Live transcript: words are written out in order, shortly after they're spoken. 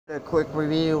A quick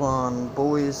review on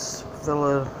Boys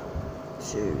Fila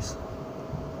Shoes.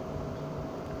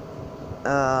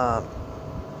 My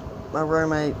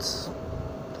roommate's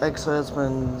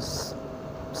ex-husband's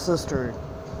sister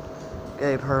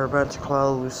gave her a bunch of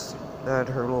clothes that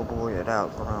her little boy had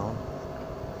outgrown.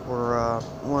 For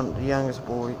the youngest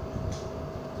boy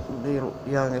we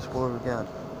got,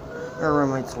 our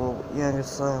roommate's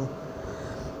youngest son.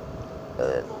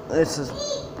 This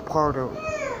is part of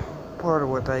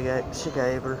what she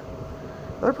gave her.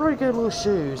 They're pretty good little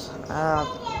shoes. I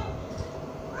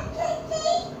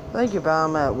think you buy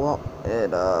them at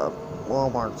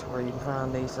Walmart's where you can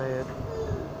find these at.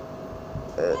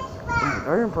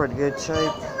 They're in pretty good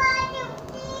shape.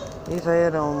 These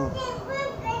had them.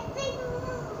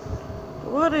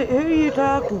 Who are you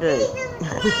talking to?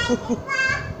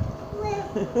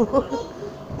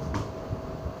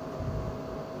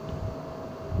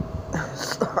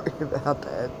 Sorry about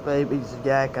that. Baby's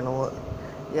yakking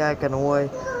away.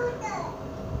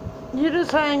 You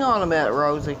just hang on a minute,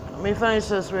 Rosie. Let me finish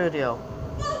this video.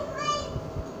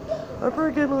 They're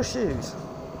pretty good little shoes.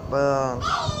 Both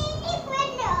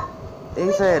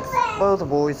the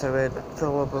boys have had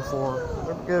Fila before.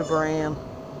 They're a good brand.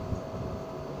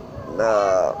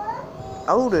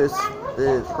 Oldest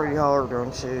is pretty hard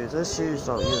on shoes. These shoes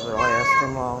don't usually last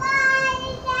too long.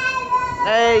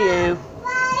 Hey, you.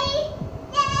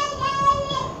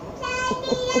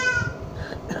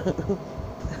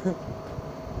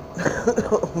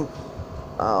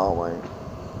 Oh man.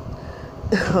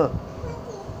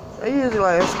 They usually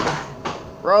last.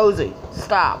 Rosie,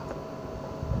 stop.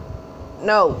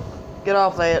 No, get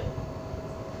off that.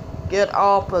 Get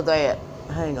off of that.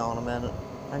 Hang on a minute.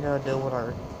 I gotta deal with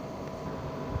her.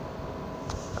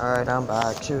 Alright, I'm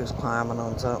back. She was climbing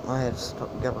on something. I had to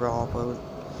get her off of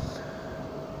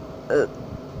it.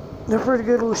 They're pretty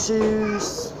good little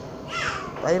shoes.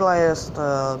 They last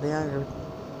the younger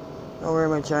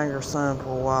son for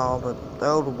a while, but the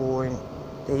older boy,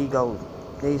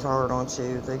 he's hard on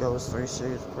shoes. He goes through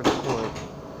shoes pretty quick.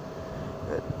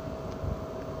 But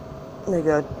they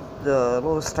got the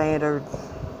little standard,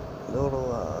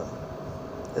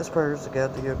 this pair's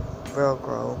got the good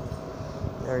Velcro.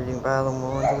 Or you can buy them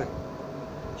ones with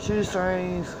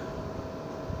shoestrings. You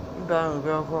can buy them with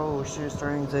Velcro or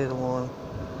shoestrings, either one.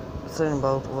 I've seen them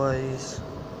both ways.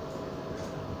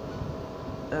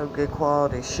 They're good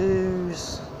quality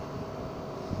shoes.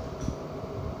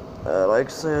 Like I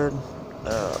said,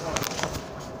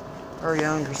 our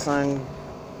younger son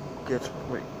gets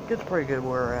pretty good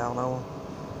wear out on them.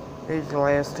 These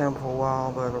last him for a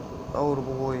while, but the older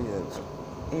boy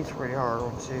he's pretty hard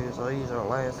on shoes, so these don't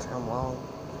last him long.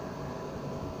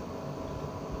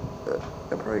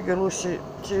 They're pretty good little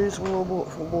shoes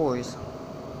for boys.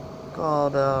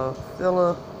 Called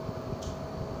Fila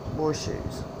Boys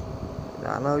Shoes.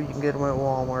 I know you can get them at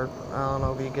Walmart. I don't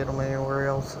know if you get them anywhere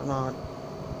else or not.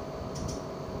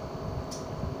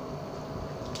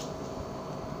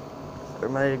 They're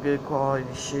made of good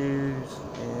quality shoes,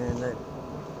 and they're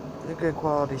good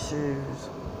quality shoes.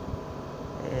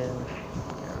 And